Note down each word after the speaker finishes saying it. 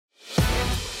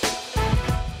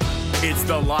It's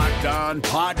the Locked On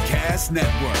Podcast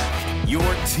Network, your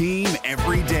team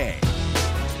every day.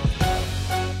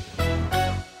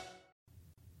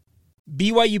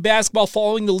 BYU basketball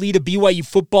following the lead of BYU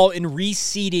football in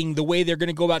reseeding the way they're going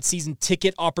to go about season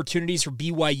ticket opportunities for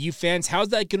BYU fans. How's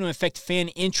that going to affect fan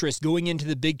interest going into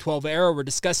the Big 12 era? We're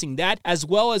discussing that, as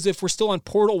well as if we're still on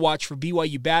portal watch for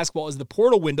BYU basketball as the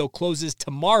portal window closes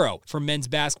tomorrow for men's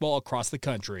basketball across the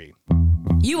country.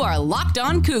 You are Locked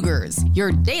On Cougars,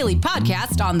 your daily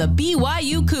podcast on the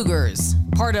BYU Cougars,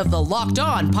 part of the Locked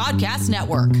On Podcast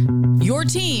Network, your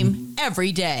team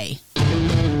every day.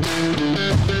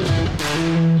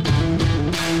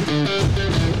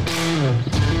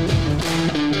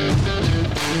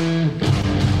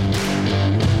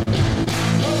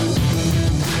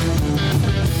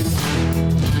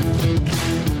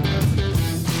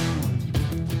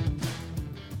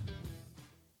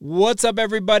 What's up,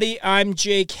 everybody? I'm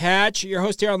Jake Hatch, your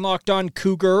host here on Locked On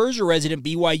Cougars, your resident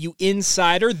BYU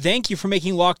insider. Thank you for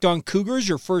making Locked On Cougars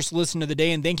your first listen of the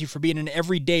day, and thank you for being an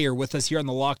everydayer with us here on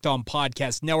the Locked On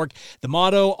Podcast Network. The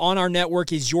motto on our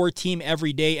network is your team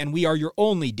every day, and we are your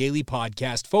only daily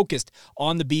podcast focused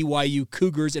on the BYU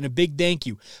Cougars, and a big thank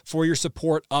you for your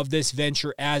support of this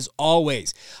venture as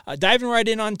always. Diving right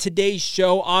in on today's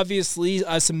show, obviously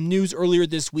some news earlier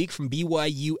this week from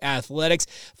BYU Athletics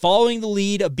following the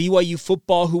lead of BYU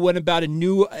football, who went about a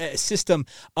new system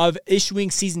of issuing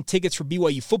season tickets for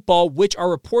BYU football, which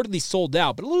are reportedly sold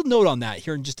out. But a little note on that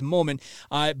here in just a moment.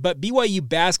 But BYU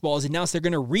basketball has announced they're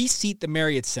going to reseat the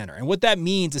Marriott Center. And what that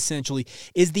means, essentially,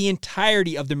 is the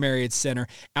entirety of the Marriott Center,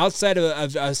 outside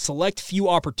of a select few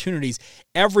opportunities,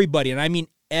 everybody, and I mean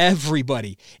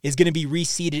everybody, is going to be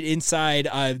reseated inside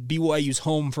BYU's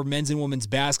home for men's and women's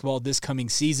basketball this coming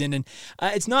season. And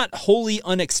it's not wholly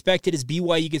unexpected as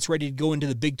BYU gets ready to go into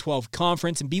the Big 12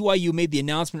 conference. And BYU made the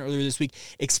announcement earlier this week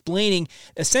explaining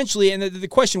essentially, and the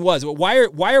question was, why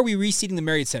are we reseating the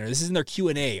Marriott Center? This is in their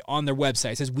Q&A on their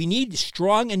website. It says, we need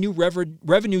strong and new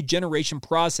revenue generation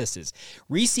processes.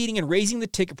 Reseating and raising the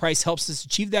ticket price helps us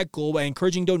achieve that goal by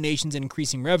encouraging donations and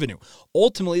increasing revenue.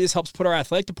 Ultimately, this helps put our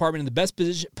athletic department in the best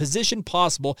position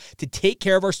possible to take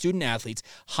care of our student athletes,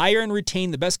 hire and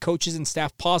retain the best coaches and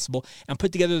staff possible, and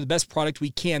put together the best product we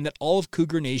can that all of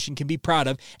Cougar Nation can be proud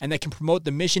of and that can promote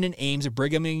the mission and aims of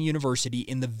Brigham Young University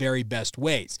in the very best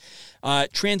ways.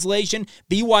 Translation,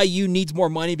 BYU needs more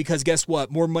money because guess what?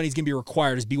 More money is going to be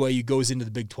required as BYU goes into the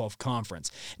Big 12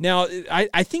 conference. Now,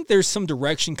 I think there's some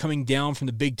direction coming down from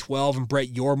the Big 12 and Brett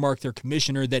Yormark, their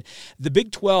commissioner, that the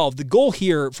Big 12, the goal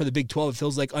here for the Big 12, it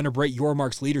feels like under Brett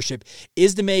Yormark's leadership,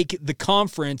 is to make the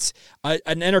conference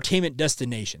an entertainment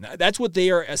destination. That's what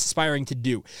they are aspiring to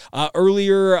do.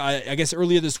 Earlier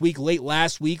this week, late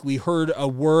last week, we heard a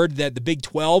word that the Big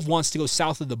 12 wants to go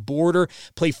south of the border,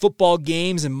 play football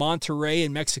games in Monterrey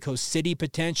and Mexico City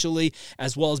potentially,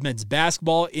 as well as men's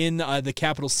basketball in the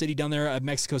capital city down there,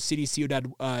 Mexico City,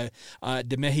 Ciudad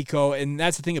de Mexico. And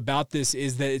that's the thing about this,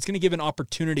 is that it's going to give an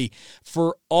opportunity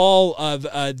for all of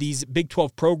these Big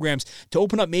 12 programs to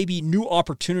open up maybe new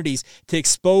opportunities to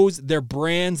expose their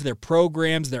brands, their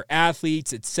programs, their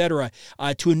athletes, etc.,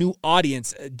 to a new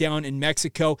audience down in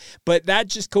Mexico. But that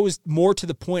just goes more to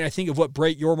the point, I think, of what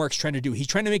Brett Yormark's trying to do. He's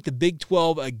trying to make the Big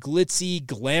 12 a glitzy,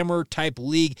 glamour-type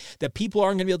league that people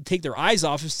aren't going to be able to take their eyes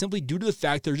off of simply due to the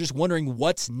fact they're just wondering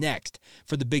what's next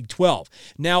for the Big 12.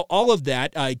 Now, all of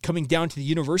that, coming down to the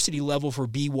university level for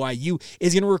BYU,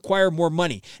 is going to require more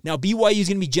money. Now, BYU is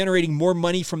going to be generating more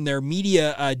money from their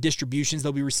media distributions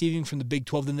they'll be receiving from the Big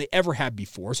 12 than they ever have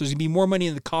before. So there's going to be more money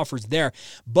in the coffers there.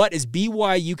 But as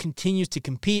BYU continues to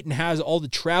compete and has all the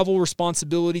travel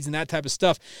responsibilities and that type of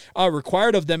stuff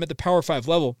required of them at the Power 5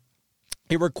 level,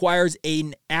 it requires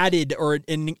an added or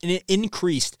an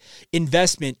increased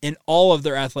investment in all of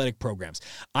their athletic programs.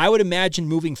 I would imagine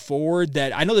moving forward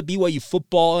that I know that BYU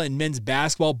football and men's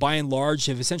basketball, by and large,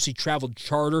 have essentially traveled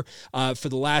charter for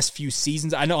the last few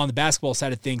seasons. I know on the basketball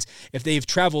side of things, if they've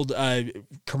traveled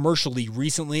commercially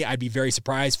recently, I'd be very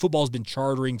surprised. Football's been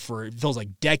chartering for, it feels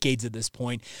like, decades at this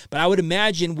point. But I would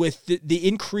imagine with the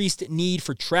increased need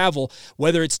for travel,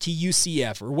 whether it's to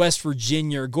UCF or West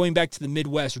Virginia or going back to the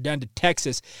Midwest or down to Texas,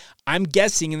 I'm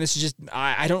guessing, and this is just,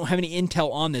 I don't have any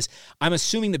intel on this, I'm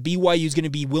assuming that BYU is going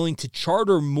to be willing to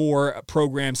charter more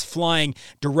programs flying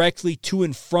directly to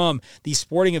and from these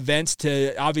sporting events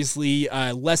to obviously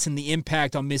lessen the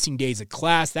impact on missing days of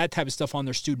class, that type of stuff on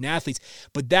their student athletes.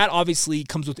 But that obviously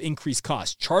comes with increased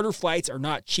costs. Charter flights are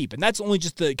not cheap, and that's only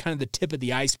just the kind of the tip of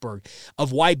the iceberg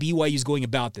of why BYU is going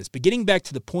about this. But getting back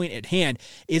to the point at hand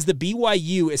is the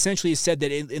BYU essentially has said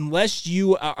that unless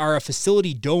you are a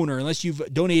facility donor, unless you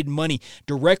you've donated money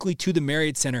directly to the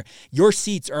Marriott Center, your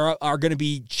seats are going to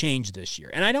be changed this year.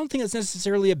 And I don't think that's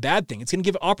necessarily a bad thing. It's going to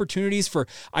give opportunities for,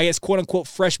 I guess, quote unquote,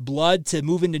 fresh blood to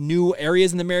move into new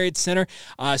areas in the Marriott Center.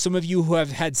 Some of you who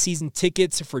have had season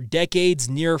tickets for decades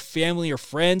near family or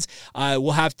friends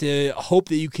will have to hope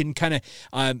that you can kind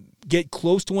of get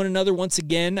close to one another once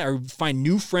again, or find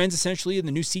new friends essentially in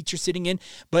the new seats you're sitting in.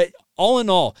 But all in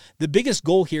all, the biggest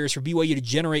goal here is for BYU to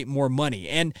generate more money.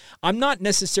 And I'm not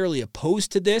necessarily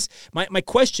opposed to this. My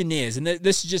question is, and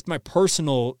this is just my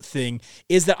personal thing,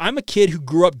 is that I'm a kid who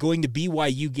grew up going to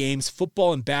BYU games,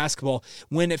 football and basketball,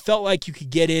 when it felt like you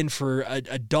could get in for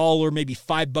 $1, maybe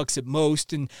 $5 at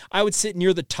most. And I would sit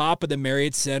near the top of the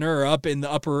Marriott Center or up in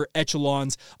the upper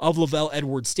echelons of Lavelle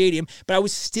Edwards Stadium, but I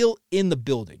was still in the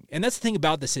building. And that's the thing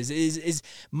about this is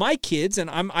my kids, and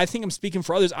I think I'm speaking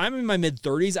for others, I'm in my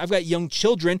mid-30s, I've got young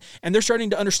children, and they're starting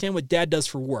to understand what dad does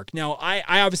for work. Now,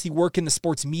 I obviously work in the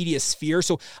sports media sphere,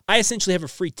 so I essentially have a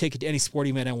free ticket to any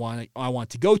sporting event I want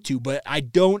to go to, but I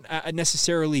don't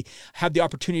necessarily have the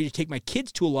opportunity to take my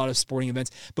kids to a lot of sporting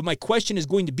events. But my question is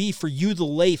going to be for you, the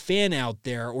lay fan out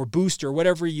there, or booster,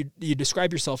 whatever you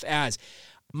describe yourself as.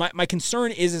 My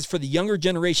concern is for the younger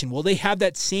generation. Will they have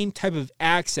that same type of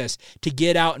access to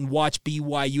get out and watch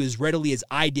BYU as readily as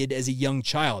I did as a young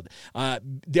child?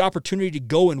 The opportunity to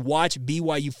go and watch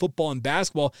BYU football and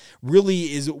basketball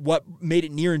really is what made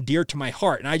it near and dear to my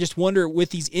heart. And I just wonder,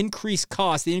 with these increased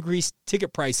costs, the increased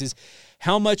ticket prices,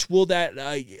 how much will that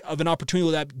of an opportunity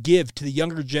will that give to the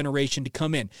younger generation to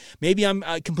come in? Maybe I'm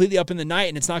completely up in the night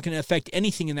and it's not going to affect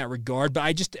anything in that regard, but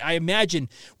I imagine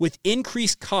with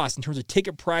increased costs in terms of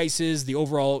ticket prices, the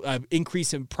overall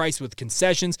increase in price with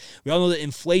concessions, we all know that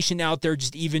inflation out there,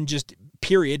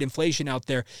 inflation out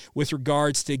there with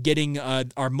regards to getting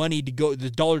our money to go,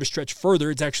 the dollar to stretch further.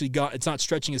 It's not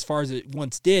stretching as far as it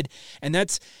once did. And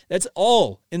that's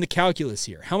all in the calculus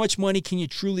here. How much money can you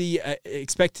truly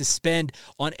expect to spend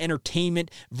on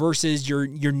entertainment versus your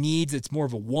needs? It's more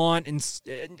of a want. And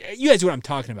you guys know what I'm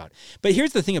talking about. But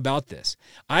here's the thing about this.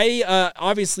 I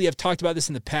obviously have talked about this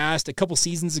in the past. A couple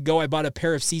seasons ago, I bought a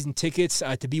pair of season tickets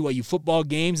to BYU football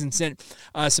games and sent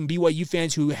some BYU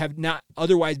fans who have not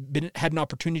otherwise had an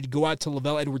opportunity to go out to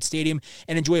Lavelle Edwards Stadium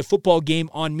and enjoy a football game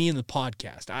on me and the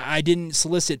podcast. I didn't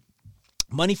solicit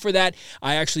money for that.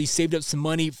 I actually saved up some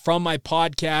money from my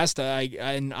podcast,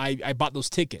 and I bought those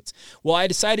tickets. Well, I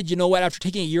decided, you know what, after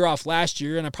taking a year off last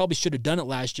year, and I probably should have done it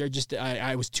last year,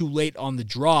 I was too late on the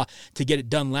draw to get it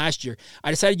done last year.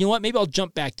 I decided, you know what, maybe I'll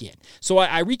jump back in. So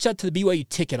I reached out to the BYU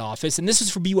ticket office, and this is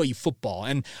for BYU football,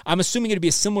 and I'm assuming it'll be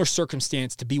a similar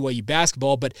circumstance to BYU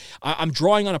basketball, but I'm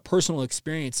drawing on a personal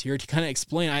experience here to kind of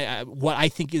explain what I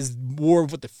think is more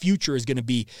of what the future is going to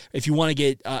be if you want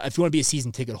to be a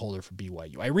season ticket holder for BYU.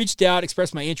 I reached out,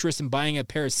 expressed my interest in buying a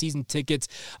pair of season tickets.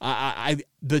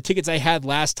 The tickets I had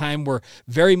last time were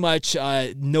very much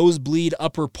nosebleed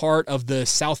upper part of the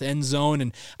south end zone,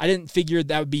 and I didn't figure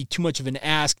that would be too much of an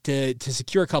ask to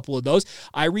secure a couple of those.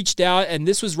 I reached out, and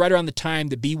this was right around the time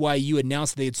that BYU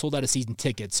announced that they had sold out of season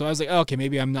tickets. So I was like, okay,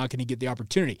 maybe I'm not going to get the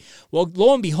opportunity. Well,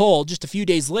 lo and behold, just a few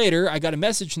days later, I got a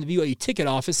message from the BYU ticket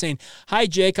office saying, "Hi,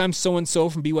 Jake, I'm so-and-so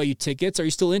from BYU Tickets. Are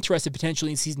you still interested potentially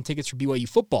in season tickets for BYU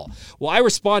football?" Well, I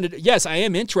responded, yes, I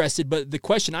am interested, but the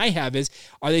question I have is,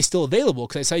 are they still available?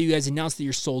 Because I saw you guys announce that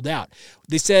you're sold out.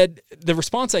 They said, the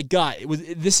response I got,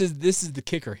 this is the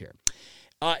kicker here.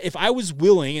 If I was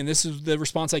willing, and this is the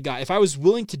response I got, if I was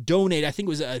willing to donate, I think it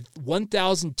was a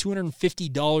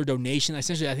 $1,250 donation.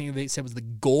 Essentially, I think they said it was the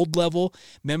gold level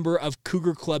member of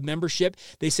Cougar Club membership.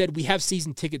 They said we have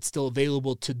season tickets still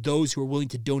available to those who are willing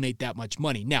to donate that much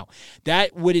money. Now,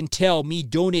 that would entail me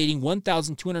donating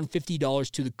 $1,250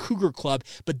 to the Cougar Club,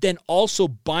 but then also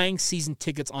buying season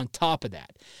tickets on top of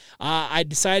that. I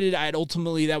decided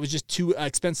that was just too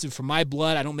expensive for my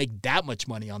blood. I don't make that much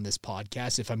money on this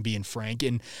podcast, if I'm being frank,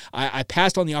 and I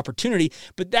passed on the opportunity.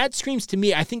 But that screams to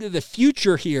me, I think that the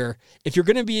future here, if you're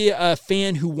going to be a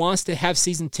fan who wants to have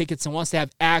season tickets and wants to have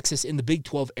access in the Big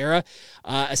 12 era,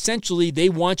 essentially they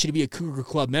want you to be a Cougar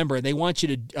Club member, and they want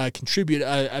you to contribute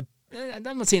I'm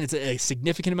not saying it's a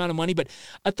significant amount of money, but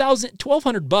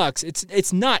 $1,200,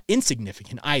 it's not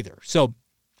insignificant either. So,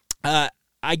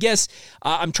 I guess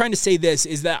I'm trying to say this,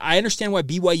 is that I understand why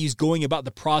BYU is going about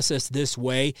the process this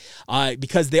way,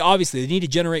 because they need to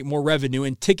generate more revenue,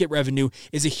 and ticket revenue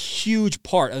is a huge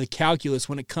part of the calculus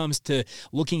when it comes to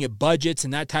looking at budgets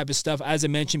and that type of stuff. As I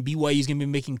mentioned, BYU is going to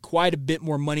be making quite a bit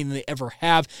more money than they ever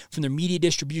have from their media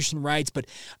distribution rights, but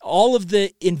all of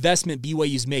the investment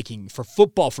BYU is making for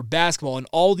football, for basketball, and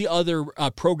all the other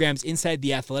programs inside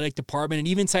the athletic department, and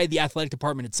even inside the athletic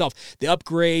department itself, the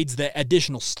upgrades, the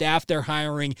additional staff they're hiring,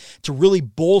 hiring to really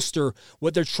bolster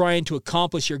what they're trying to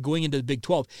accomplish here going into the Big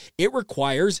 12. It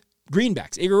requires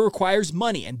greenbacks. It requires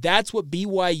money, and that's what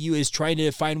BYU is trying to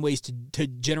find ways to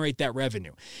generate that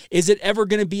revenue. Is it ever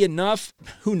going to be enough?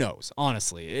 Who knows,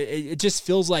 honestly. It just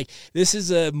feels like this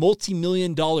is a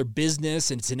multi-million-dollar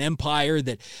business, and it's an empire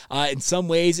that in some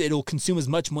ways it'll consume as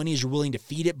much money as you're willing to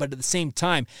feed it, but at the same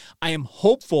time, I am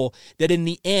hopeful that in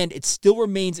the end, it still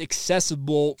remains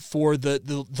accessible for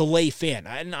the lay fan.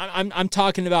 And I'm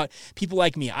talking about people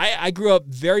like me. I grew up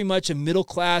very much a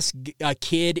middle-class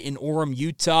kid in Orem,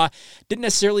 Utah. Didn't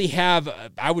necessarily have,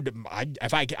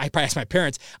 if I probably asked my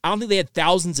parents, I don't think they had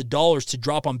thousands of dollars to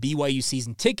drop on BYU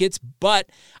season tickets,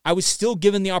 but I was still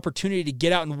given the opportunity to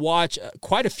get out and watch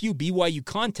quite a few BYU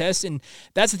contests, and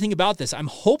that's the thing about this. I'm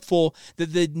hopeful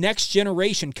that the next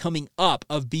generation coming up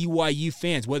of BYU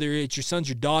fans, whether it's your sons,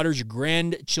 your daughters, your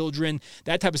grandchildren,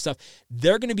 that type of stuff,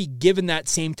 they're going to be given that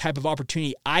same type of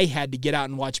opportunity I had to get out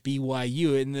and watch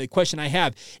BYU. And the question I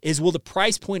have is, will the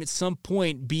price point at some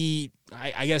point be,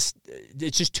 I guess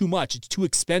it's just too much. It's too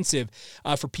expensive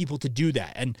for people to do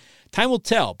that. And time will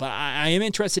tell, but I am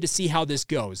interested to see how this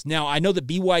goes. Now, I know that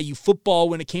BYU football,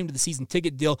 when it came to the season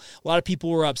ticket deal, a lot of people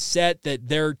were upset that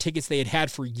their tickets they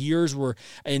had for years were,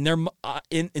 in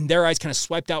their eyes, kind of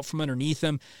swiped out from underneath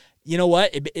them. You know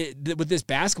what? With this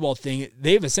basketball thing,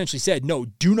 they've essentially said, no,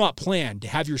 do not plan to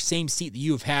have your same seat that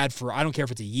you have had for, I don't care if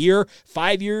it's a year,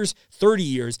 5 years, 30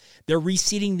 years. They're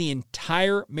reseating the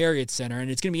entire Marriott Center,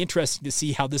 and it's going to be interesting to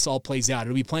see how this all plays out.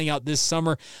 It'll be playing out this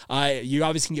summer. You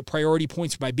obviously can get priority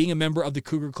points by being a member of the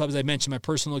Cougar Club. As I mentioned, my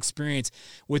personal experience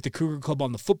with the Cougar Club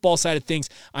on the football side of things.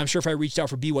 I'm sure if I reached out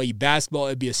for BYU basketball,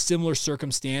 it'd be a similar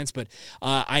circumstance, but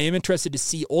I am interested to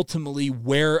see ultimately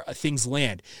where things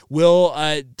land. Will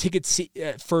tickets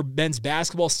for men's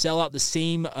basketball sell out the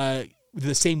same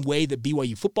way that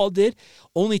BYU football did?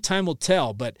 Only time will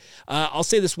tell, but I'll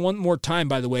say this one more time,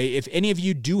 by the way. If any of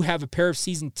you do have a pair of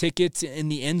season tickets in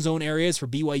the end zone areas for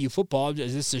BYU football,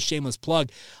 this is a shameless plug,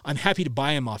 I'm happy to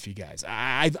buy them off you guys.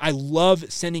 I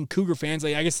love sending Cougar fans.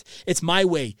 I guess it's my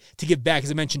way to give back,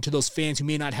 as I mentioned, to those fans who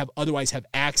may not otherwise have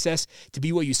access to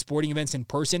BYU sporting events in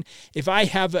person. If I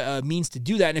have a means to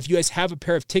do that, and if you guys have a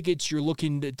pair of tickets you're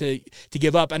looking to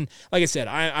give up, and like I said,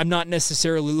 I'm not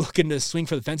necessarily looking to swing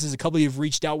for the fences. A couple of you have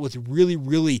reached out with really,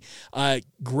 really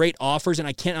great offers, and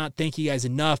I cannot thank you guys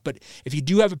enough. But if you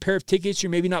do have a pair of tickets you're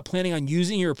maybe not planning on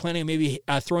using, you're planning on maybe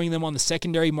throwing them on the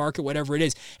secondary market, whatever it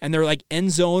is, and they're like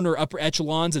end zone or upper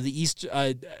echelons of the East,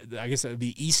 I guess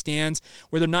the East stands,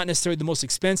 where they're not necessarily the most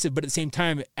expensive, but at the same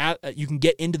time, you can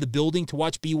get into the building to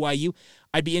watch BYU,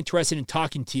 I'd be interested in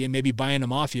talking to you and maybe buying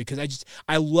them off you, because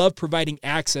I love providing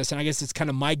access, and I guess it's kind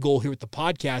of my goal here with the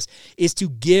podcast is to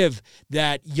give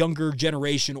that younger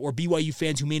generation or BYU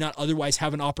fans who may not otherwise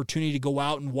have an opportunity to go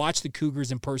out and watch the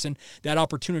Cougars in person that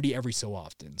opportunity every so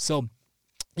often. So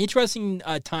interesting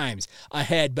times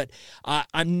ahead, but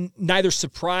I'm neither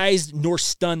surprised nor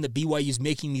stunned that BYU is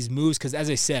making these moves because, as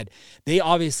I said, they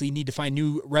obviously need to find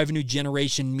new revenue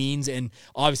generation means, and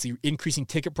obviously increasing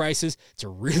ticket prices. It's a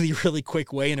really, really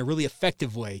quick way and a really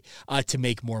effective way to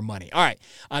make more money. All right,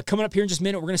 coming up here in just a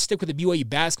minute, we're going to stick with the BYU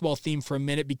basketball theme for a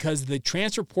minute because the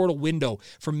transfer portal window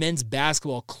for men's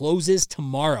basketball closes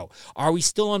tomorrow. Are we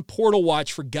still on portal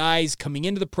watch for guys coming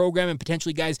into the program and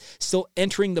potentially guys still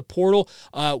entering the portal?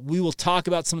 We will talk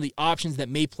about some of the options that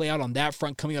may play out on that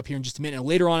front coming up here in just a minute. And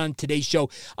later on today's show,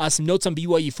 some notes on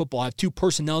BYU football. I have two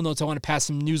personnel notes I want to pass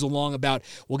some news along about.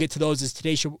 We'll get to those as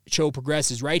today's show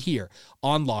progresses right here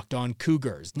on Locked On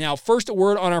Cougars. Now, first, a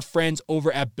word on our friends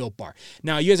over at Built Bar.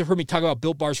 Now, you guys have heard me talk about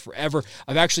Built Bars forever.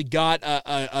 I've actually got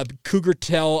a Cougar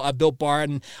Tail Built Bar,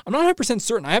 and I'm not 100%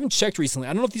 certain. I haven't checked recently.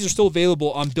 I don't know if these are still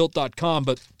available on Built.com,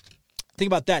 but think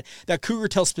about that. That Cougar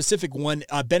Tail specific one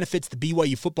benefits the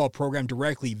BYU football program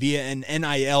directly via an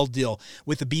NIL deal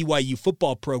with the BYU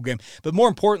football program. But more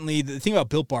importantly, the thing about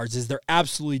Built Bars is they're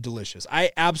absolutely delicious.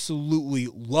 I absolutely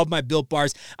love my Built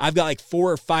Bars. I've got like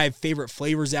 4 or 5 favorite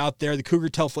flavors out there. The Cougar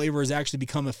Tail flavor has actually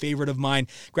become a favorite of mine.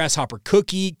 Grasshopper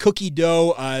cookie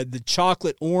dough, the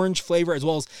chocolate orange flavor, as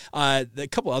well as a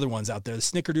couple other ones out there. The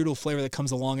snickerdoodle flavor that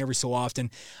comes along every so often.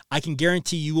 I can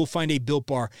guarantee you will find a Built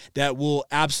Bar that will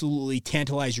absolutely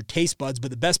tantalize your taste buds,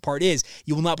 but the best part is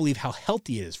you will not believe how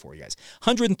healthy it is for you guys.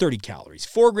 130 calories,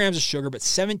 4 grams of sugar, but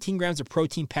 17 grams of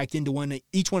protein packed into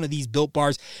each one of these Built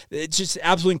Bars. It's just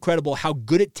absolutely incredible how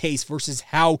good it tastes versus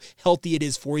how healthy it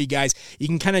is for you guys. You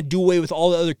can kind of do away with all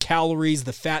the other calories,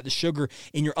 the fat, the sugar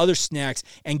in your other snacks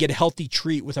and get a healthy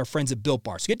treat with our friends at Built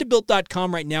Bar. So get to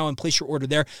Built.com right now and place your order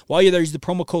there. While you're there, use the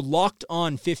promo code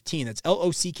LOCKEDON15. That's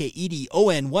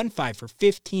LOCKEDON15 for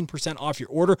 15% off your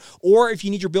order. Or if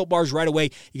you need your Built Bars right right away.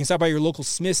 You can stop by your local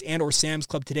Smith's and or Sam's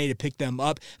Club today to pick them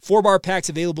up. 4-bar packs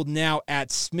available now at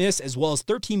Smith's, as well as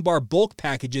 13-bar bulk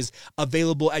packages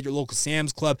available at your local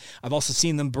Sam's Club. I've also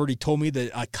seen them. Birdie told me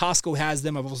that Costco has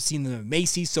them. I've also seen them at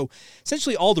Macy's. So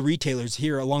essentially all the retailers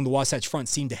here along the Wasatch Front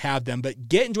seem to have them. But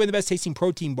enjoy the best tasting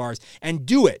protein bars and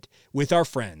do it with our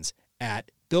friends at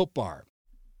Built Bar.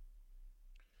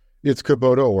 It's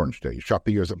Kubota Orange Day. Shop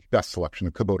the year's best selection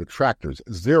of Kubota tractors,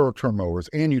 zero-turn mowers,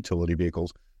 and utility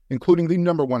vehicles, including the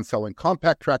 #1 selling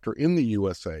compact tractor in the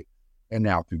USA. And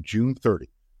now through June 30,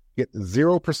 get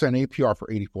 0% APR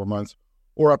for 84 months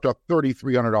or up to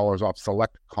 $3,300 off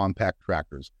select compact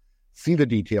tractors. See the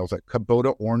details at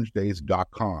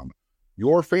KubotaOrangeDays.com.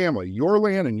 Your family, your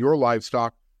land, and your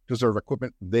livestock deserve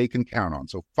equipment they can count on.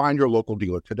 So find your local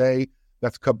dealer today.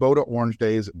 That's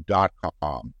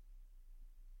KubotaOrangeDays.com.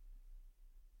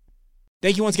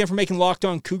 Thank you once again for making Locked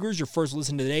On Cougars your first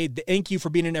listen today. Thank you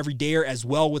for being an everydayer as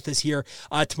well with us here.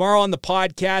 Tomorrow on the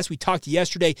podcast, we talked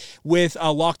yesterday with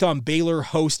Locked On Baylor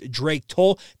host Drake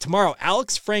Toll. Tomorrow,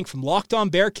 Alex Frank from Locked On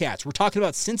Bearcats. We're talking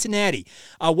about Cincinnati,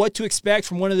 what to expect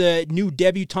from one of the new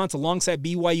debutantes alongside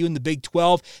BYU in the Big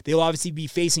 12. They'll obviously be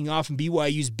facing off in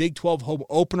BYU's Big 12 home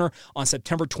opener on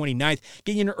September 29th.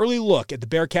 Getting an early look at the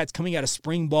Bearcats coming out of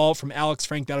spring ball from Alex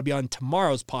Frank. That'll be on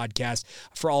tomorrow's podcast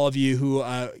for all of you who,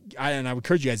 I would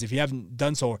encourage you guys, if you haven't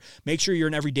done so, make sure you're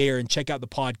an everydayer and check out the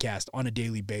podcast on a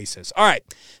daily basis. All right,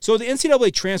 so the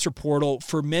NCAA transfer portal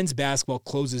for men's basketball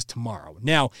closes tomorrow.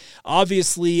 Now,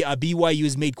 obviously, BYU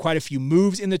has made quite a few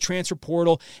moves in the transfer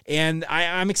portal, and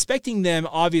I'm expecting them,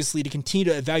 obviously, to continue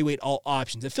to evaluate all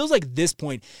options. It feels like at this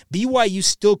point, BYU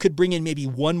still could bring in maybe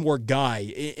one more guy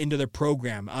into their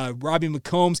program. Robbie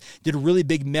McCombs did a really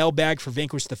big mailbag for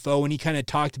Vanquish the Foe, and he kind of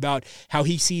talked about how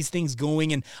he sees things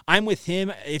going, and I'm with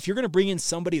him. If you're going to bring in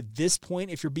somebody at this point,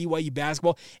 if you're BYU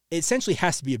basketball, it essentially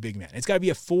has to be a big man. It's got to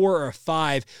be a 4 or a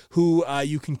 5 who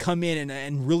you can come in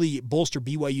and really bolster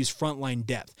BYU's frontline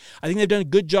depth. I think they've done a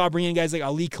good job bringing in guys like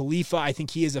Ali Khalifa. I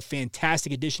think he is a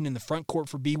fantastic addition in the front court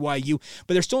for BYU,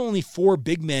 but there's still only 4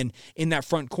 big men in that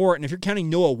front court, and if you're counting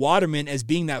Noah Waterman as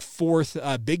being that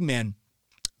 4th big man,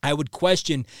 I would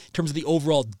question in terms of the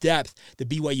overall depth that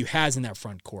BYU has in that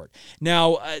front court.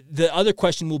 Now, the other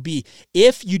question will be,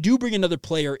 if you do bring another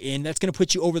player in, that's going to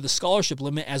put you over the scholarship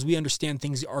limit as we understand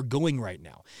things are going right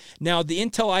now. Now, the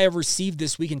intel I have received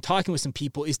this week in talking with some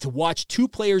people is to watch 2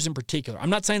 players in particular.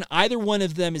 I'm not saying either one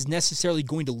of them is necessarily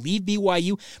going to leave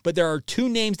BYU, but there are 2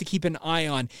 names to keep an eye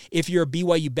on if you're a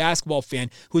BYU basketball fan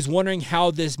who is wondering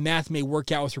how this math may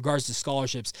work out with regards to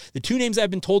scholarships. The 2 names I've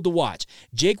been told to watch: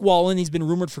 Jake Wallen, he's been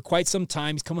rumored for quite some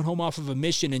time. He's coming home off of a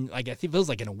mission, and I think it feels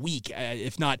like in a week,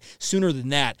 if not sooner than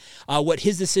that. What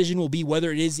his decision will be,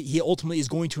 whether it is he ultimately is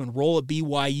going to enroll at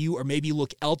BYU or maybe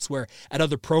look elsewhere at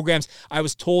other programs. I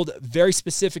was told very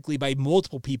specifically by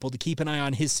multiple people to keep an eye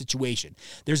on his situation.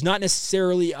 There's not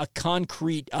necessarily a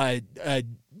concrete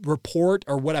report,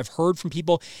 or what I've heard from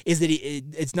people is that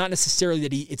it's not necessarily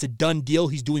that it's a done deal.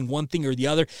 He's doing one thing or the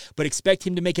other, but expect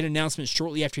him to make an announcement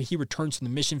shortly after he returns from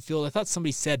the mission field. I thought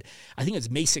somebody said, I think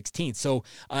it's May 16th. So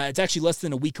it's actually less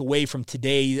than a week away from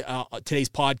today's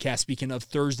podcast, speaking of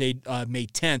Thursday, May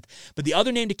 10th. But the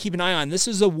other name to keep an eye on, this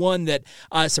is a one that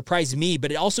surprised me,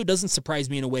 but it also doesn't surprise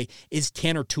me in a way, is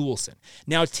Tanner Toolson.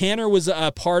 Now, Tanner was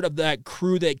a part of that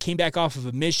crew that came back off of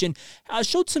a mission,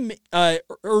 showed some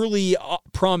early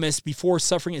promise before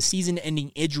suffering a season-ending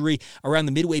injury around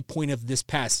the midway point of this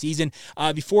past season.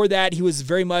 Before that, he was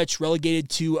very much relegated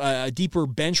to a deeper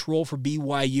bench role for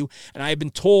BYU, and I have been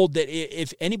told that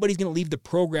if anybody's going to leave the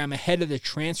program ahead of the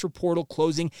transfer portal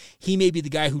closing, he may be the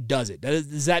guy who does it.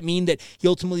 Does that mean that he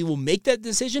ultimately will make that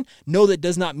decision? No, that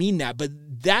does not mean that, but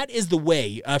that is the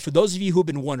way. For those of you who have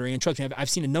been wondering, and trust me, I've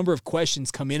seen a number of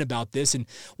questions come in about this, and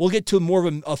we'll get to more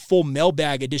of a full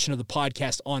mailbag edition of the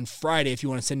podcast on Friday if you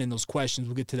want to send in those questions.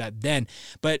 We'll get to that then.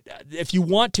 But if you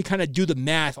want to kind of do the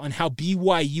math on how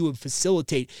BYU would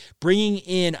facilitate bringing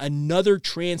in another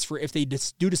transfer if they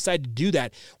do decide to do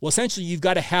that, well, essentially you've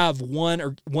got to have one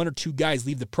or 2 guys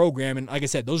leave the program. And like I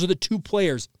said, those are the 2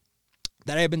 players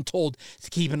that I have been told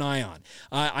to keep an eye on.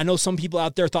 I know some people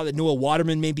out there thought that Noah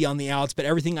Waterman may be on the outs, but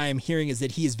everything I am hearing is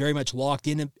that he is very much locked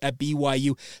in at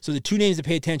BYU. So the 2 names to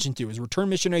pay attention to is return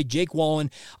missionary Jake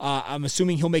Wallen. I'm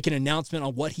assuming he'll make an announcement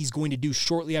on what he's going to do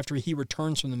shortly after he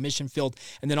returns from the mission field.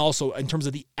 And then also in terms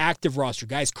of the active roster,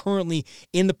 guys currently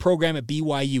in the program at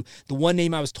BYU, the one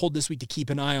name I was told this week to keep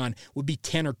an eye on would be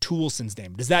Tanner Toolson's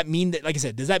name. Does that mean that, like I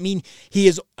said, does that mean he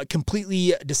has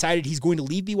completely decided he's going to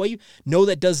leave BYU? No,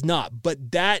 that does not. But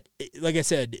but that, like I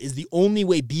said, is the only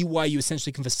way BYU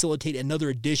essentially can facilitate another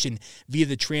addition via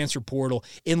the transfer portal,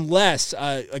 unless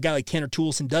a guy like Tanner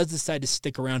Toolson does decide to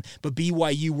stick around, but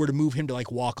BYU were to move him to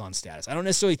like walk-on status. I don't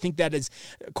necessarily think that is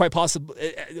quite possible.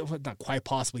 Not quite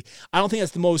possibly. I don't think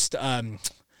that's the most...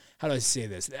 how do I say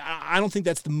this? I don't think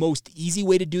that's the most easy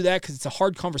way to do that, because it's a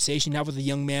hard conversation to have with a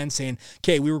young man saying,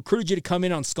 okay, we recruited you to come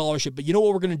in on scholarship, but you know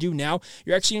what we're going to do now?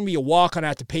 You're actually going to be a walk-on, I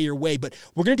have to pay your way, but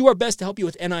we're going to do our best to help you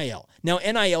with NIL. Now,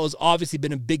 NIL has obviously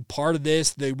been a big part of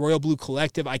this. The Royal Blue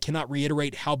Collective, I cannot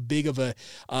reiterate how big of a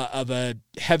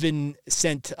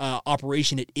heaven-sent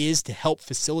operation it is to help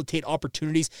facilitate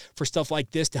opportunities for stuff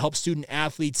like this, to help student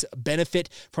athletes benefit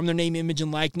from their name, image,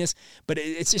 and likeness. But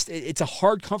it's a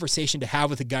hard conversation to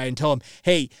have with a guy and tell him,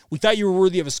 hey, we thought you were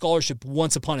worthy of a scholarship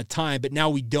once upon a time, but now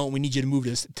we don't. We need you to move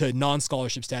to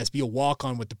non-scholarship status, be a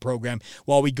walk-on with the program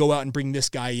while we go out and bring this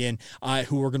guy in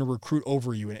who we're going to recruit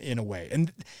over you in a way.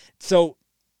 And so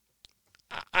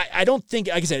I don't think,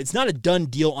 like I said, it's not a done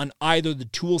deal on either the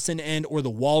Toolson end or the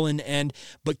Wallen end,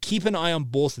 but keep an eye on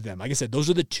both of them. Like I said, those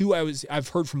are the two I've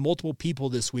heard from multiple people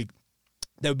this week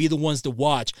that would be the ones to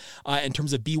watch in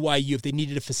terms of BYU if they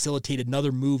needed to facilitate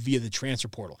another move via the transfer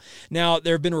portal. Now,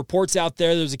 there have been reports out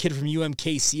there. There's a kid from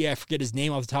UMKC, I forget his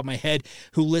name off the top of my head,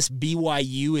 who lists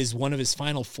BYU as one of his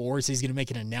Final Four. So he's going to make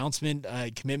an announcement,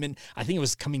 commitment. I think it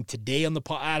was coming today on the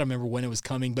pod. I don't remember when it was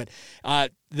coming, but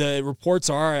the reports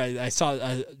are, I saw,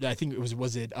 I think it was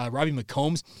Robbie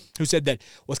McCombs, who said that,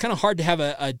 well, it's kind of hard to have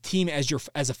a team as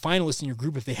a finalist in your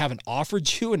group if they haven't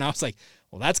offered you. And I was like,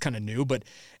 well, that's kind of new, but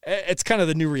it's kind of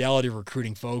the new reality of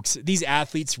recruiting, folks. These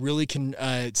athletes really can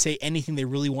say anything they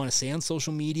really want to say on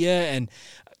social media, and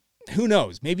who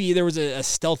knows? Maybe there was a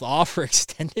stealth offer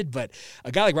extended, but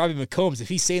a guy like Robbie McCombs, if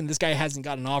he's saying this guy hasn't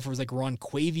got an offer, it was like Ron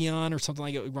Quavion or something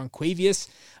like it, Ron Quavius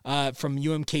from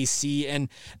UMKC. And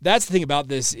that's the thing about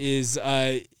this is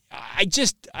I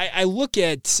look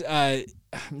at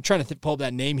I'm trying to pull up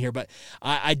that name here, but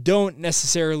I don't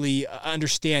necessarily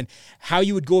understand how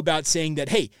you would go about saying that,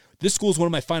 hey, this school is one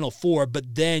of my Final Four,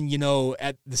 but then,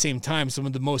 at the same time, some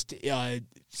of the most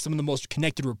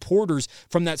connected reporters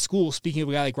from that school, speaking of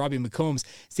a guy like Robbie McCombs,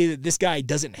 say that this guy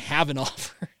doesn't have an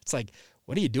offer. It's like,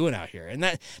 what are you doing out here? And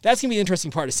that's going to be the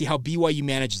interesting part to see how BYU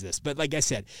manages this. But like I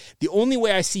said, the only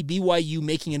way I see BYU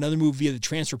making another move via the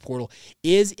transfer portal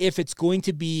is if it's going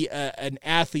to be an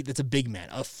athlete that's a big man,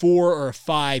 a 4 or a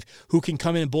 5 who can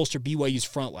come in and bolster BYU's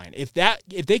front line. If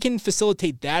they can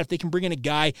facilitate that, if they can bring in a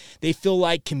guy they feel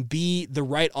like can be the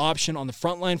right option on the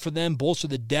front line for them, bolster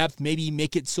the depth, maybe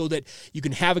make it so that you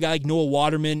can have a guy like Noah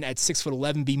Waterman at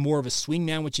 6'11" be more of a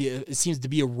swingman, which it seems to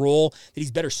be a role that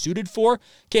he's better suited for.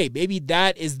 Okay, maybe that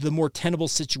is the more tenable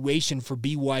situation for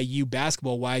BYU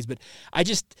basketball-wise, but I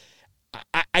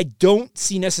don't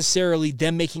see necessarily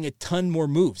them making a ton more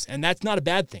moves, and that's not a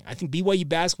bad thing. I think BYU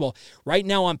basketball right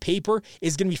now on paper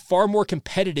is going to be far more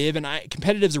competitive, and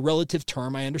competitive is a relative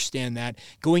term, I understand that,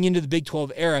 going into the Big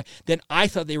 12 era than I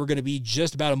thought they were going to be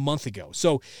just about a month ago.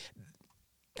 So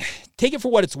take it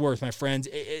for what it's worth, my friends.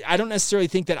 I don't necessarily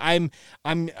think that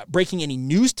I'm breaking any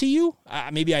news to you.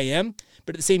 Maybe I am.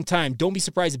 But at the same time, don't be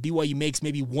surprised if BYU makes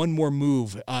maybe one more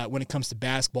move when it comes to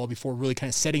basketball before really kind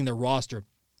of setting their roster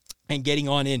and getting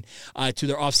on in to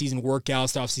their offseason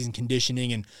workouts, offseason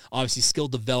conditioning, and obviously skill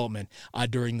development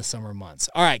during the summer months.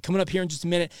 All right, coming up here in just a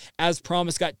minute, as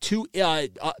promised, got 2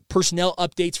 personnel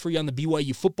updates for you on the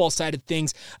BYU football side of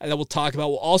things that we'll talk about.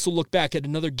 We'll also look back at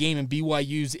another game in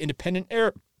BYU's independent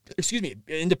era.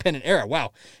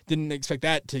 Wow. Didn't expect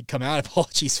that to come out.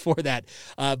 Apologies for that.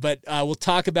 But we'll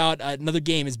talk about another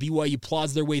game as BYU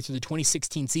plods their way through the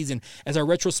 2016 season as our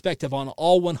retrospective on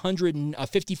all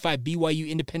 155 BYU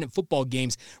independent football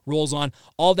games rolls on.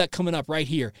 All that coming up right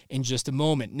here in just a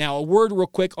moment. Now, a word real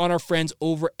quick on our friends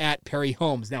over at Perry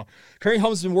Homes. Now, Perry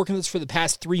Homes has been working with us for the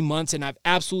past 3 months, and I've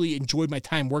absolutely enjoyed my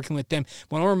time working with them.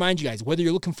 But I want to remind you guys, whether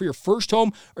you're looking for your first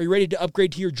home or you're ready to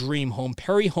upgrade to your dream home,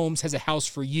 Perry Homes has a house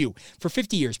for you. For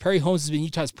 50 years, Perry Homes has been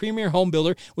Utah's premier home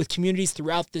builder with communities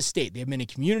throughout the state. They have many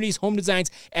communities, home designs,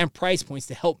 and price points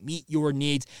to help meet your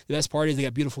needs. The best part is they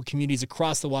got beautiful communities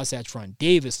across the Wasatch Front.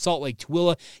 Davis, Salt Lake,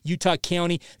 Tooele, Utah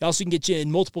County. They also can get you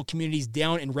in multiple communities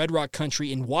down in Red Rock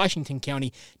Country in Washington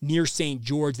County near St.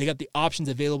 George. They got the options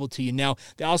available to you now.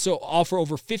 They also offer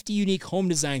over 50 unique home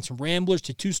designs from ramblers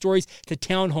to 2-stories to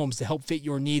townhomes to help fit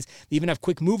your needs. They even have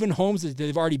quick move-in homes that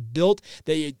they've already built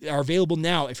that are available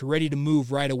now if you're ready to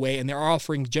move right away, and they're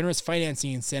offering generous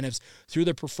financing incentives through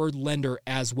their preferred lender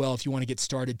as well if you want to get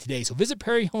started today. So visit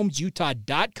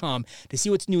PerryHomesUtah.com to see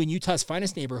what's new in Utah's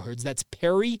finest neighborhoods. That's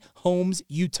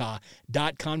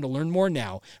PerryHomesUtah.com to learn more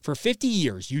now. For 50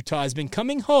 years, Utah has been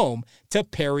coming home to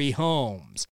Perry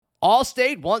Homes.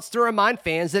 Allstate wants to remind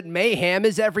fans that mayhem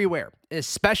is everywhere,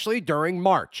 especially during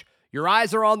March. Your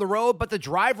eyes are on the road, but the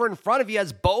driver in front of you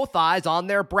has both eyes on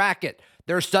their bracket.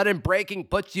 Their sudden braking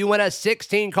puts you in a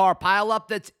 16-car pileup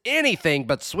that's anything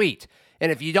but sweet.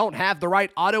 And if you don't have the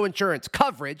right auto insurance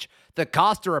coverage, the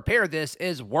cost to repair this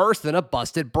is worse than a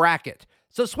busted bracket.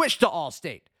 So switch to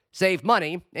Allstate, save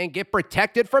money, and get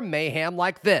protected from mayhem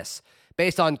like this.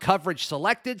 Based on coverage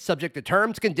selected, subject to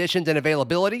terms, conditions, and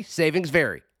availability, savings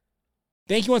vary.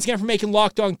 Thank you once again for making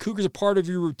Locked On Cougars a part of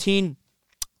your routine.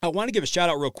 I want to give a shout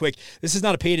out real quick. This is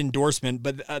not a paid endorsement,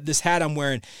 but this hat I'm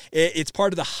wearing, it's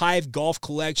part of the Hive Golf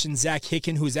Collection. Zach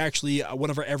Hicken, who is actually one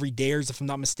of our everydayers, if I'm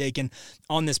not mistaken,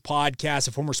 on this podcast,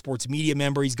 a former sports media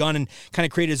member. He's gone and kind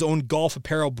of created his own golf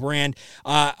apparel brand.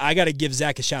 I got to give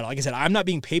Zach a shout out. Like I said, I'm not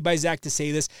being paid by Zach to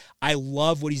say this. I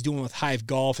love what he's doing with Hive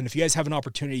Golf, and if you guys have an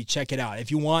opportunity, check it out. If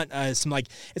you want some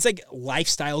it's like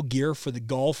lifestyle gear for the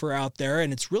golfer out there,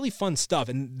 and it's really fun stuff.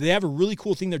 And they have a really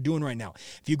cool thing they're doing right now.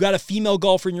 If you've got a female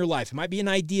golfer in your life, it might be an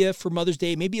idea for Mother's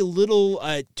Day, maybe a little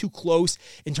too close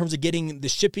in terms of getting the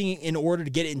shipping in order to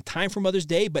get it in time for Mother's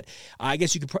Day, but I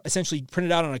guess you could essentially print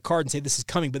it out on a card and say this is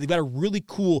coming. But they've got a really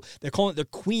cool, they're calling it their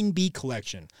Queen Bee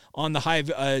collection on the Hive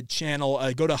channel.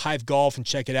 Go to Hive Golf and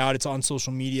check it out. It's on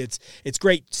social media. It's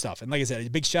great stuff. And like I said, a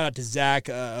big shout out to Zach,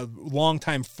 a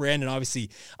longtime friend and obviously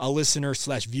a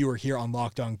listener/viewer here on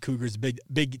Locked On Cougars.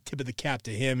 Big tip of the cap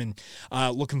to him, and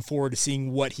looking forward to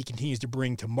seeing what he continues to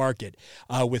bring to market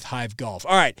with Hive Golf.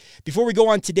 All right, before we go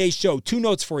on today's show, 2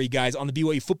 notes for you guys on the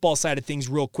BYU football side of things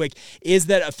real quick is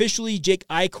that officially Jake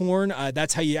Eichhorn,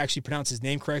 that's how you actually pronounce his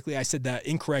name correctly. I said that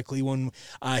incorrectly when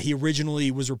he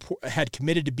originally had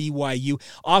committed to BYU.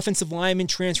 Offensive lineman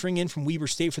transferring in from Weber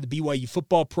State for the BYU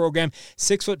football program,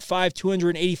 6'5",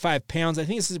 285 pounds. I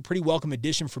think this is a pretty welcome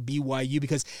addition for BYU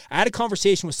because I had a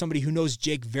conversation with somebody who knows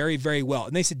Jake very, very well.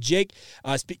 And they said, Jake,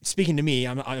 speaking to me,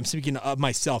 I'm speaking of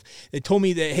myself, they told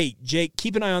me that, hey, Jake,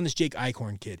 keep an eye on this Jake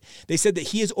Eichhorn kid. They said that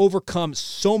he has overcome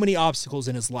so many obstacles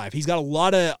in his life. He's got a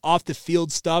lot of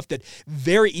off-the-field stuff that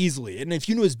very easily, and if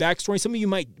you knew his backstory, some of you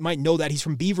might know that he's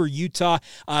from Beaver, Utah,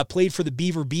 played for the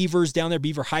Beaver Beavers down there,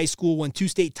 Beaver High School, won 2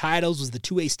 state titles, was the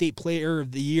 2A state player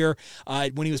of the year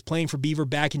when he was playing for Beaver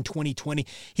back in 2020.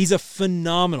 He's a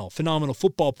phenomenal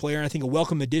football player, and I think a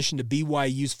welcome addition to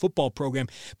BYU's football program,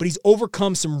 but he's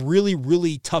overcome some really,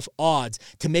 really tough odds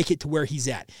to make it to where he's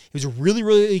at. He was a really,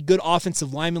 really good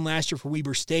offensive lineman last year for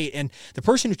Weber State, and the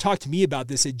person who talked to me about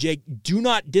this said, Jake, do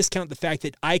not discount the fact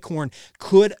that Eichhorn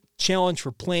could challenge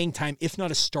for playing time, if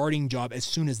not a starting job, as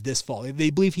soon as this fall.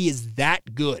 They believe he is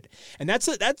that good. And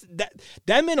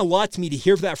that meant a lot to me to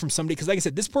hear that from somebody, because like I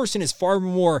said, this person is far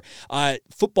more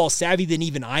football savvy than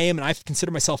even I am, and I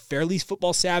consider myself fairly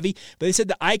football savvy, but they said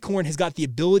that Eichhorn has got the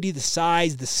ability, the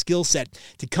size, the skill set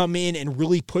to come in and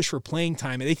really push for playing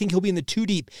time, and they think he'll be in the 2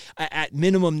 deep at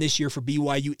minimum this year for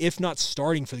BYU, if not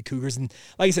starting for the Cougars. And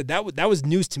like I said, that was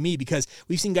news to me, because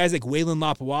we've seen guys like Waylon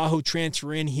Lapuaho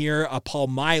transfer in here, Paul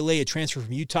Miley, a transfer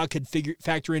from Utah, could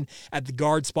factor in at the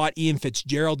guard spot. Ian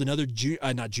Fitzgerald, another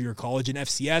not junior college, an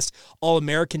FCS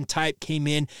All-American type, came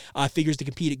in, figures to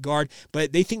compete at guard.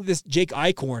 But they think this Jake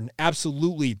Eichhorn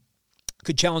absolutely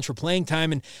could challenge for playing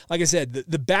time. And like I said,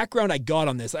 the background I got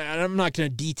on this, I'm not going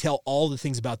to detail all the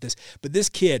things about this, but this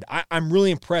kid, I'm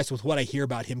really impressed with what I hear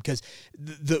about him, because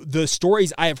the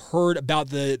stories I have heard about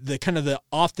the kind of the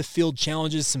off the field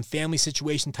challenges, some family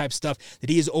situation type stuff that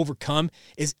he has overcome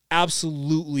is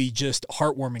absolutely just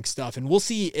heartwarming stuff. And we'll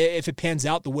see if it pans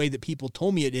out the way that people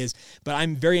told me it is, but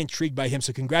I'm very intrigued by him.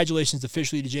 So congratulations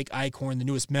officially to Jake Eichhorn, the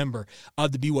newest member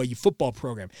of the BYU football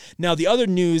program. Now, the other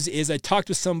news is I talked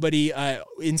with somebody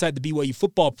inside the BYU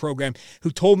football program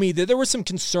who told me that there was some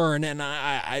concern, and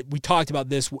we talked about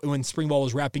this when spring ball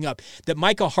was wrapping up, that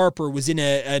Micah Harper was in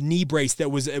a knee brace that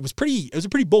was a pretty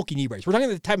bulky knee brace. We're talking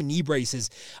about the type of knee braces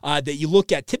that you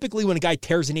look at typically when a guy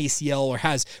tears an ACL or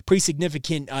has pretty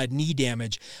significant knee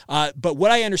damage. But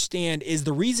what I understand is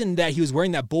the reason that he was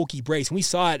wearing that bulky brace, and we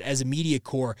saw it as a media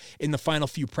corps in the final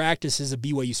few practices of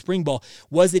BYU spring ball,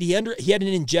 was that he had an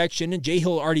injection, and Jay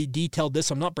Hill already detailed this,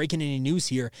 so I'm not breaking any news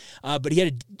here, but he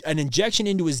had an injection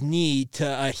into his knee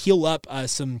to heal up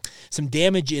some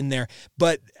damage in there.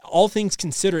 But all things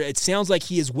considered, it sounds like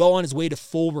he is well on his way to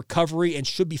full recovery and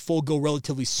should be full go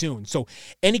relatively soon. So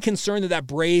any concern that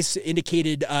brace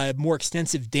indicated more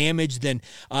extensive damage than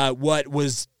what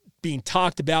was being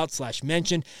talked about /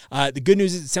 mentioned. The good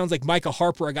news is it sounds like Micah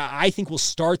Harper, a guy I think will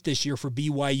start this year for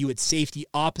BYU at safety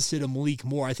opposite of Malik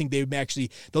Moore. I think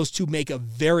those two make a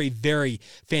very, very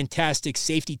fantastic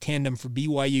safety tandem for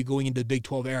BYU going into the Big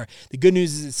 12 era. The good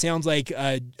news is it sounds like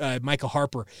Micah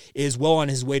Harper is well on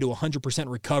his way to 100%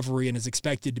 recovery and is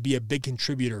expected to be a big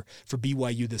contributor for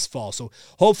BYU this fall. So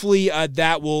hopefully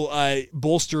that will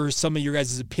bolster some of your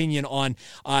guys' opinion on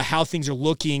how things are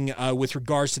looking with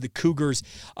regards to the Cougars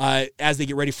as they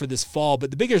get ready for this fall.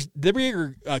 But the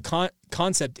bigger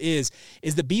concept is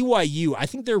the BYU. I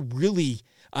think they're really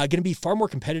going to be far more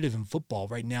competitive in football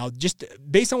right now, just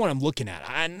based on what I'm looking at.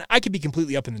 And I could be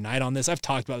completely up in the night on this. I've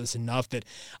talked about this enough that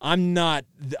I'm not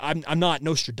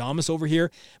Nostradamus over here,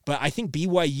 but I think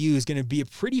BYU is going to be a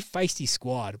pretty feisty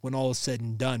squad when all is said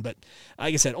and done. But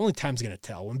like I said, only time's going to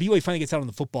tell. When BYU finally gets out on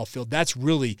the football field, that's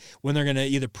really when they're going to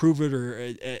either prove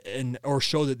it or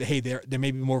show that, hey, they're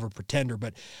maybe more of a pretender.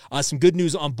 But some good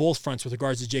news on both fronts with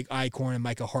regards to Jake Eichhorn and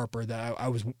Micah Harper that I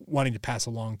was wanting to pass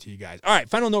along to you guys. All right,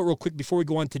 final note real quick before we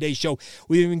go on today's show.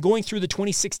 We've been going through the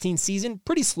 2016 season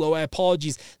pretty slow.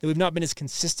 Apologies that we've not been as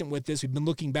consistent with this. We've been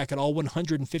looking back at all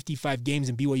 155 games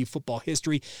in BYU football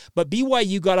history, but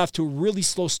BYU got off to a really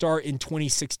slow start in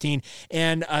 2016,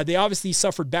 and they obviously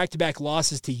suffered back-to-back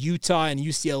losses to Utah and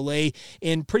UCLA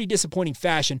in pretty disappointing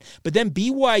fashion. But then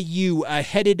BYU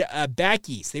headed back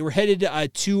east. They were headed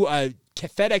to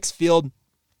FedEx Field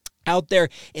out there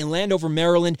in Landover,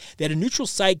 Maryland. They had a neutral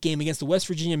site game against the West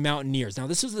Virginia Mountaineers. Now,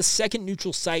 this was the second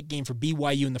neutral site game for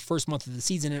BYU in the first month of the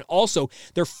season, and also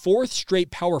their fourth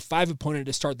straight Power 5 opponent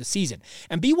to start the season.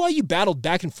 And BYU battled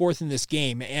back and forth in this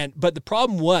game, but the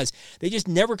problem was they just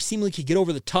never seemingly could get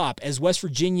over the top as West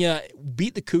Virginia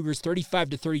beat the Cougars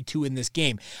 35-32 in this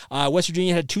game. West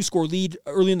Virginia had a 2-score lead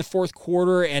early in the fourth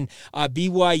quarter, and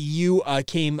BYU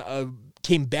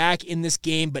came back in this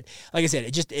game, but like I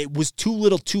said, it was too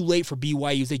little too late for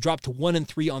BYU as they dropped to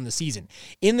 1-3 on the season.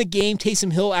 In the game,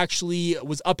 Taysom Hill actually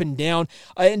was up and down.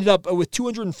 I ended up with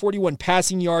 241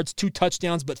 passing yards, 2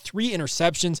 touchdowns, but 3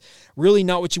 interceptions. Really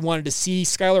not what you wanted to see.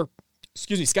 Skylar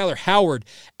Howard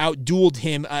outdueled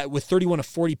him with 31 of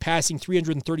 40 passing,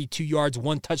 332 yards,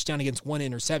 1 touchdown against 1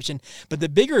 interception. But the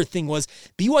bigger thing was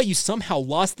BYU somehow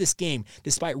lost this game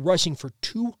despite rushing for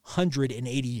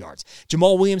 280 yards.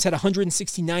 Jamal Williams had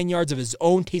 169 yards of his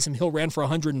own. Taysom Hill ran for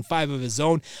 105 of his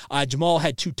own. Jamal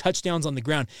had 2 touchdowns on the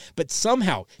ground. But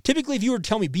somehow, typically if you were to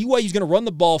tell me BYU is going to run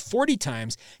the ball 40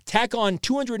 times, tack on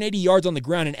 280 yards on the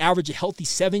ground and average a healthy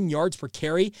 7 yards per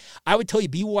carry, I would tell you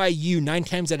BYU 9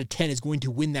 times out of 10 is going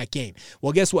to win that game.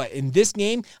 Well, guess what? In this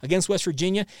game against West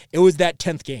Virginia, it was that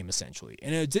 10th game, essentially.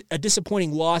 And it's a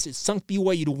disappointing loss. It sunk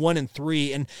BYU to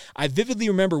 1-3. And I vividly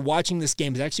remember watching this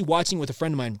game. I was actually watching with a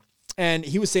friend of mine, and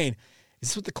he was saying, is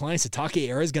this what the Kalani Sitake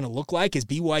era is going to look like? Is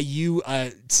BYU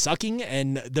sucking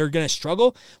and they're going to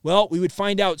struggle? Well, we would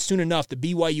find out soon enough that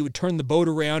BYU would turn the boat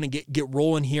around and get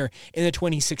rolling here in the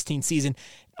 2016 season.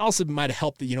 Also might have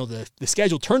helped that, the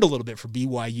schedule turned a little bit for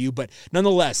BYU, but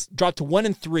nonetheless, dropped to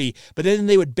 1-3. But then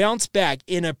they would bounce back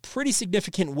in a pretty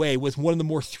significant way with one of the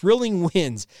more thrilling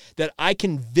wins that I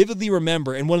can vividly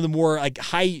remember, and one of the more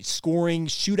high-scoring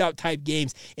shootout-type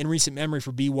games in recent memory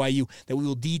for BYU that we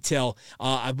will detail.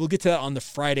 We'll get to that on the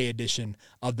Friday edition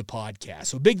of the podcast.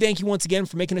 So big thank you once again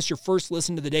for making us your first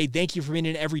listen to the day. Thank you for being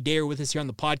an everydayer with us here on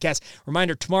the podcast.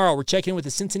 Reminder, tomorrow we're checking in with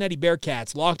the Cincinnati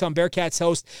Bearcats. Locked on Bearcats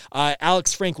host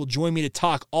Alex Frank will join me to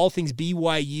talk all things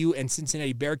BYU and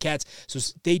Cincinnati Bearcats. So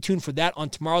stay tuned for that on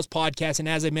tomorrow's podcast. And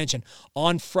as I mentioned,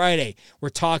 on Friday, we're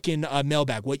talking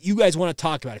mailbag. What you guys want to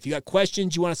talk about. If you got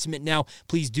questions you want to submit now,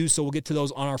 please do so. We'll get to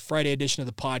those on our Friday edition of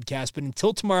the podcast. But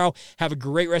until tomorrow, have a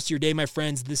great rest of your day, my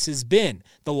friends. This has been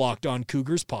the Locked On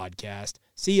Cougars podcast.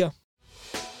 See ya.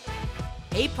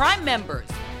 Hey, Prime members,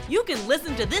 you can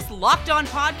listen to this Locked On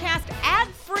podcast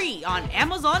ad-free on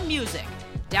Amazon Music.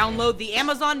 Download the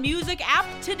Amazon Music app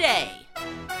today.